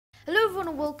Hello everyone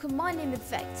and welcome, my name is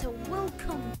Vector.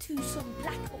 Welcome to some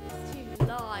Black Ops 2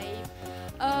 live.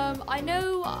 I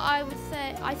know I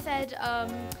said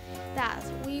that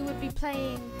we would be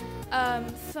playing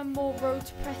some more Road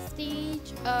to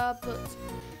Prestige, but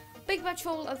Big Bad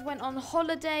Troll has went on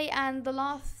holiday and the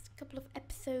last couple of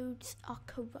episodes are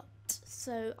corrupt.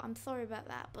 So I'm sorry about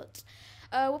that, but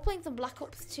we're playing some Black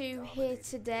Ops 2 here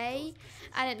today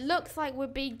and it looks like we're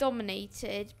being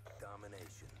dominated.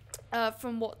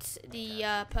 From what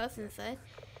the person said.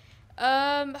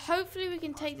 Hopefully we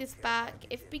can take this back.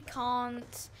 If we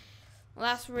can't, well,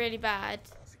 that's really bad.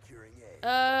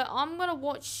 I'm gonna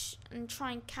watch and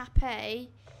try and cap A.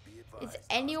 Is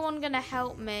anyone gonna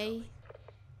help me?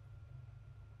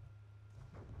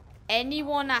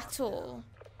 Anyone at all?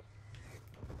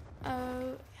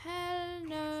 Oh, hell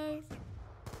no.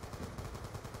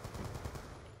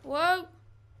 Whoa.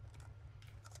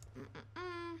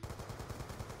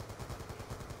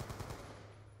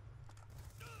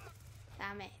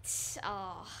 Damn it.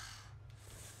 Oh.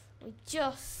 We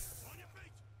just...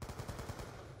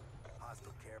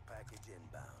 Hostile care package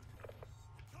inbound.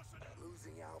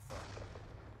 Losing Alpha.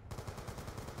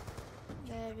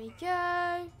 There we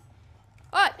go.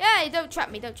 Oh, yeah, don't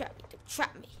trap me, don't trap me, don't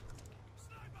trap me.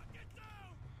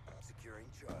 Securing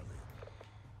Charlie.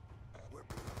 We're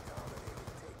being dominated.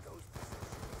 Take those positions.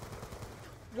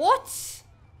 What?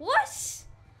 What?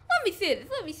 Let me see this,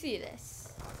 let me see this.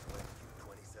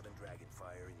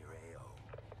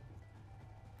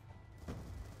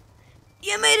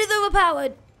 You made it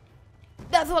overpowered.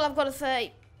 That's all I've got to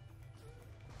say.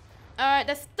 Alright,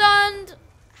 they're stunned.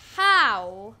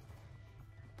 How?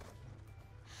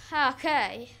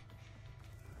 Okay.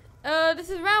 This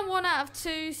is round 1 out of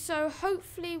 2, so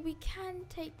hopefully we can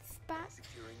take this back.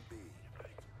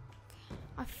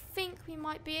 I think we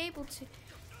might be able to.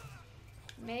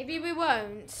 Maybe we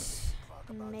won't.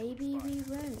 Maybe we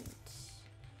won't.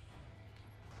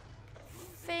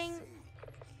 Think.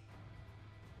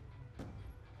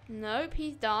 Nope,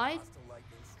 he's died.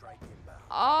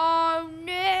 Oh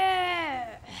no!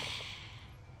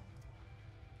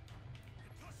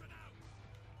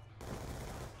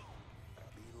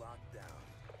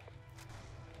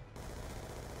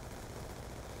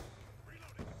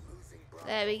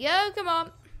 There we go, come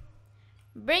on.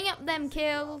 Bring up them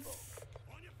kills.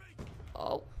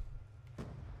 Oh.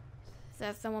 Is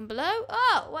there someone below?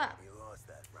 Oh, wow.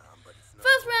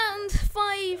 First round,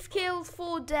 5 kills,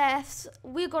 4 deaths.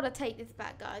 We gotta take this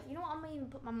back, guys. You know what? I'm gonna even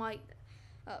put my mic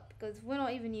up because we're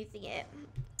not even using it.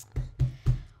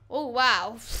 Oh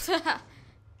wow!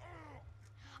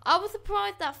 I was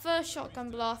surprised that first shotgun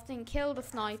blast didn't kill the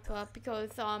sniper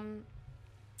because I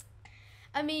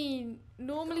mean,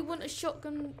 normally wouldn't a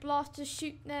shotgun blast just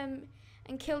shoot them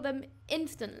and kill them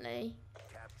instantly?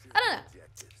 I don't know.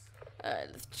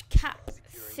 Let's cap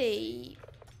C.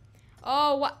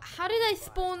 Oh, what? How did they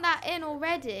spawn that in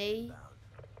already?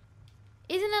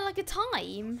 Isn't there like a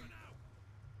time?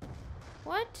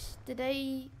 What? Did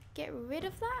they get rid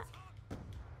of that?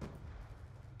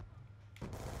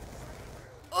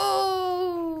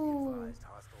 Oh!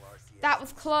 That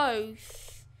was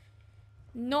close.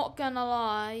 Not gonna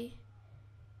lie.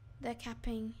 They're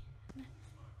capping.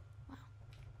 Wow.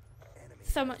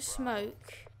 So much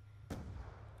smoke.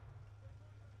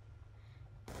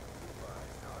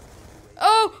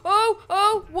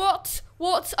 Oh, what?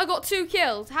 What? I got 2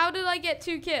 kills. How did I get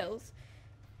 2 kills?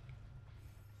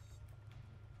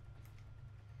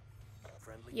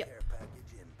 Yep.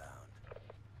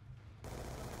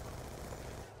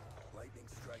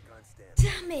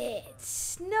 Damn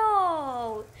it.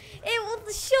 No. It was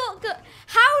the shotgun.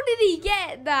 How did he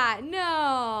get that?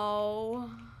 No.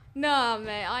 No,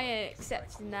 mate. I ain't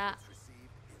accepting that.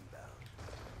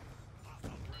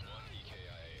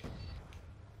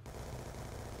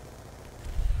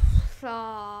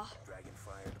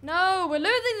 No, we're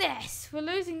losing this. We're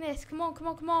losing this. Come on, come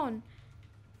on, come on.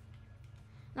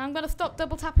 Now I'm going to stop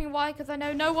double tapping Y because I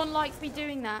know no one likes me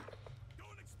doing that.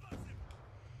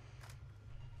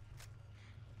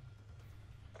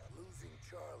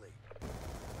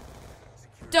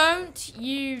 Don't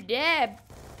you dare.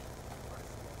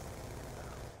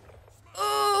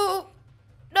 Oh,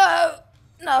 no,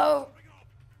 no.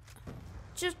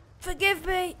 Just forgive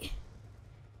me.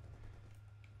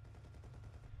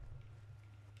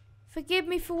 Forgive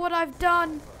me for what I've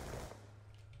done.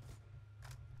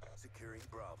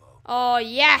 Oh,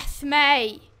 yes,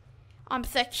 mate. I'm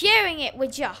securing it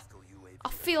with ya. I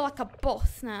feel like a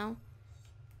boss now.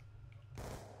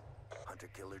 Hunter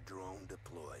killer drone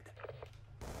deployed.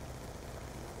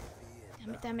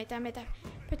 Damn it, damn it, damn it, damn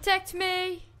it. Protect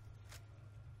me.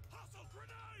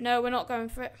 No, we're not going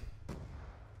for it.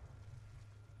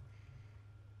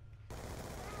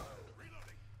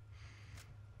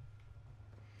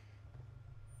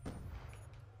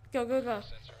 Go, go, go.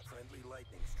 Friendly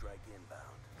lightning strike inbound.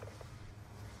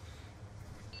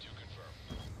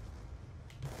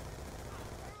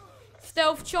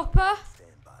 Stealth chopper.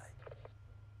 Stand by.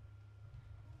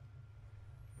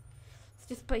 Let's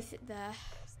just place it there.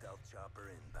 Stealth chopper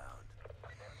inbound.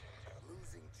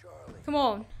 Losing Charlie. Come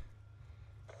on.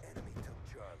 Enemy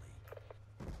took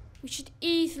Charlie. We should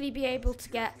easily be able to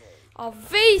get our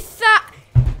VSAT.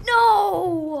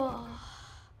 No!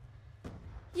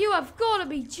 You have got to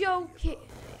be joking.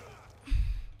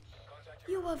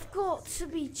 You have got to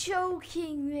be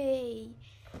joking me.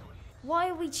 Why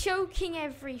are we choking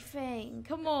everything?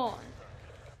 Come on.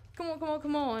 Come on, come on,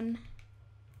 come on.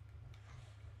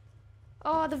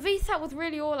 Oh, the VSAT was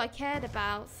really all I cared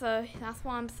about, so that's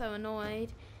why I'm so annoyed.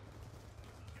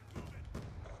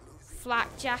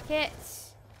 Flak jackets.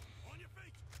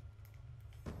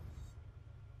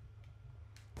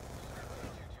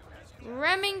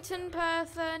 Remington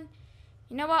person.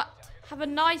 You know what? Have a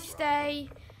nice day.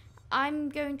 I'm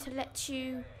going to let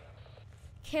you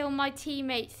kill my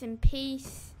teammates in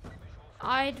peace.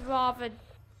 I'd rather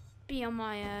be on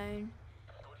my own.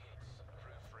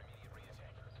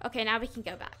 Okay, now we can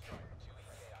go back.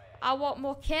 I want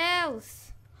more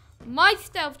kills. My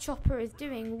stealth chopper is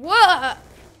doing work.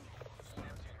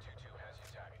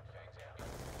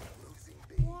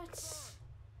 What?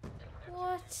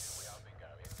 What?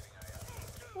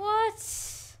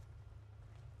 What?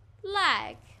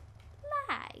 Lag.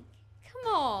 Lag.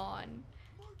 Come on.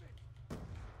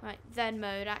 Right, Zen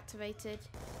mode activated.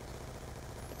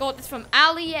 Got this from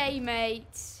Ali A,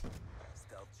 mate.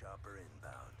 Stealth chopper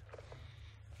inbound.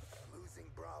 Losing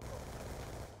Bravo.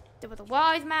 There was a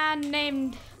wise man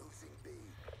named Losing B.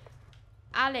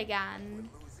 Aligan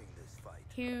Losing this fight.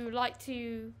 who liked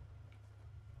to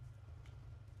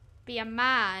be a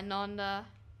man on the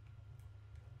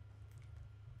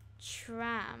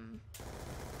tram.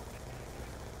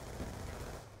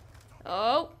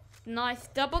 Oh, nice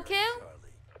double kill.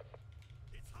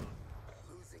 Charlie.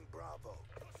 Losing Bravo.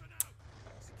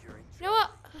 Securing You know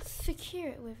what? Let's secure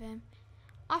it with him.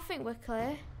 I think we're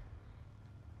clear.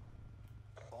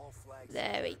 all flags.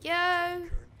 There we go.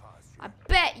 Current posture. I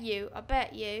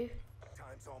bet you.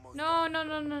 Time's almost No, no,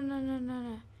 no, no, no, no, no,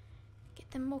 no.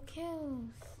 Get them more kills.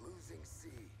 losing C.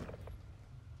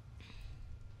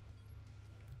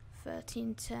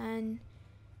 13-10.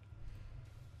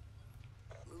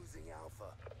 Losing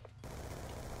Alpha.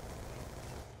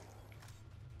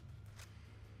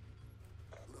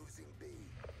 Losing B.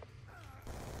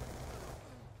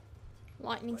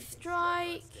 Lightning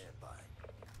strike. Stand by.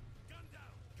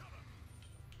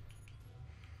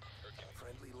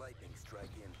 Friendly lightning strike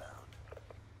inbound.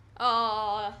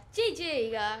 Oh,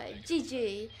 GG, guys.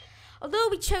 GG. Although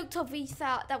we choked off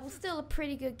VSAT, that was still a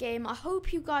pretty good game. I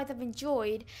hope you guys have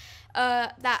enjoyed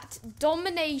that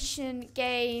domination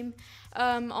game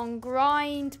on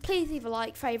Grind. Please leave a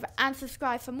like, favourite, and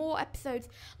subscribe for more episodes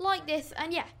like this.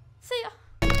 And yeah, see ya.